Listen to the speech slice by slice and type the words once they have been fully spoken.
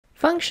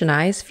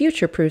Functionize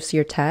future-proofs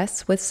your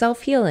tests with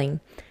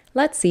self-healing.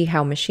 Let's see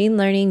how machine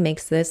learning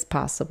makes this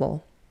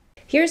possible.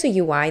 Here's a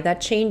UI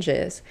that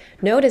changes.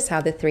 Notice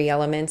how the three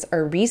elements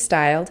are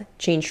restyled,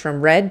 changed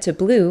from red to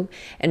blue,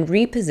 and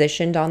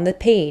repositioned on the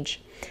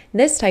page.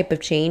 This type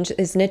of change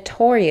is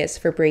notorious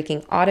for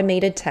breaking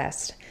automated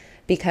tests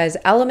because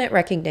element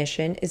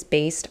recognition is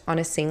based on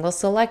a single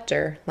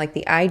selector, like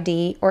the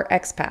ID or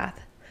XPath.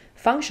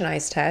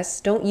 Functionize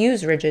tests don't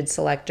use rigid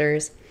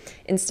selectors.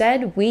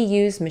 Instead, we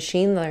use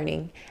machine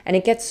learning, and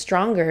it gets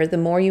stronger the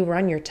more you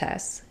run your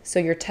tests, so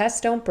your tests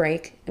don't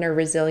break and are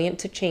resilient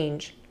to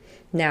change.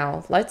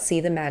 Now, let's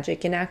see the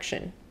magic in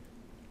action.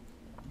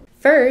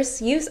 First,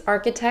 use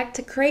Architect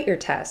to create your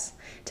tests.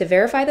 To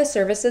verify the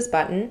services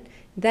button,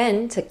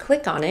 then to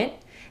click on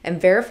it and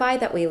verify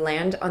that we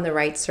land on the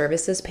right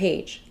services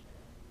page.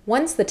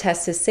 Once the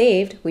test is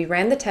saved, we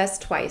ran the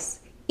test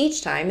twice.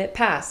 Each time it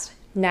passed.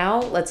 Now,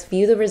 let's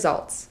view the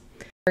results.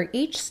 For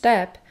each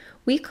step,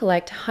 we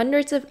collect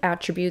hundreds of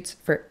attributes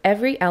for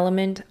every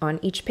element on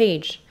each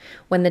page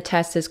when the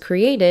test is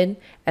created,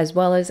 as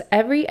well as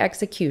every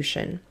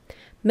execution.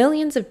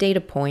 Millions of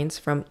data points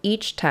from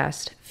each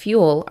test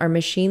fuel our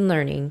machine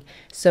learning,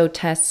 so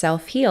tests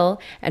self-heal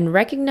and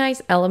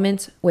recognize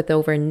elements with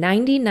over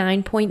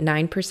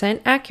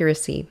 99.9%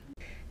 accuracy.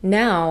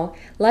 Now,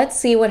 let's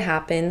see what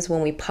happens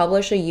when we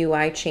publish a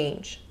UI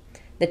change.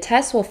 The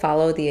test will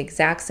follow the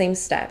exact same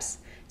steps: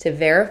 to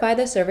verify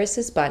the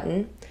services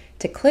button,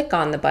 to click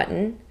on the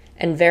button,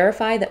 and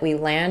verify that we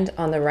land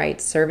on the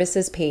right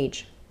services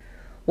page.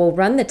 We'll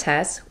run the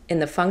test in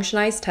the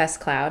Functionize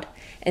test cloud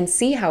and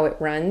see how it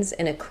runs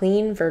in a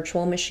clean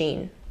virtual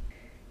machine.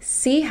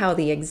 See how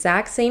the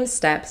exact same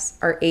steps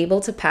are able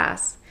to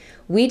pass.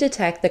 We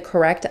detect the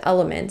correct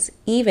elements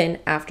even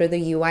after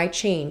the UI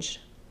changed.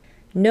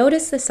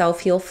 Notice the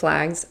self-heal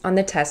flags on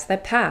the tests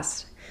that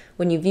passed.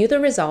 When you view the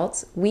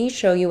results, we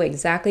show you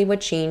exactly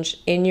what changed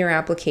in your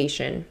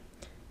application.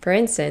 For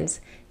instance,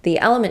 the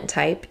element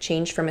type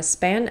changed from a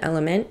span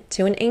element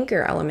to an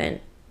anchor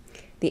element.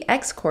 The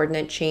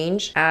x-coordinate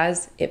changed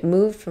as it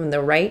moved from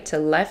the right to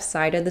left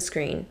side of the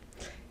screen.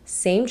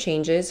 Same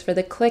changes for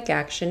the click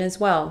action as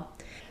well.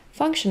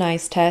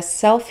 Functionize tests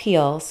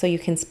self-heal so you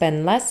can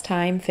spend less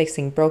time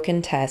fixing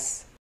broken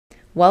tests.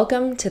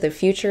 Welcome to the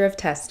future of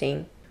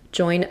testing.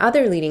 Join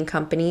other leading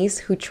companies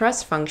who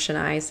trust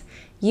Functionize.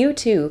 You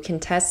too can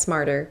test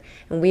smarter,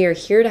 and we are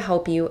here to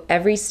help you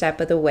every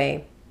step of the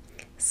way.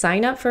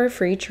 Sign up for a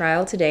free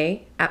trial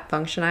today at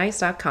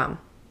functionize.com.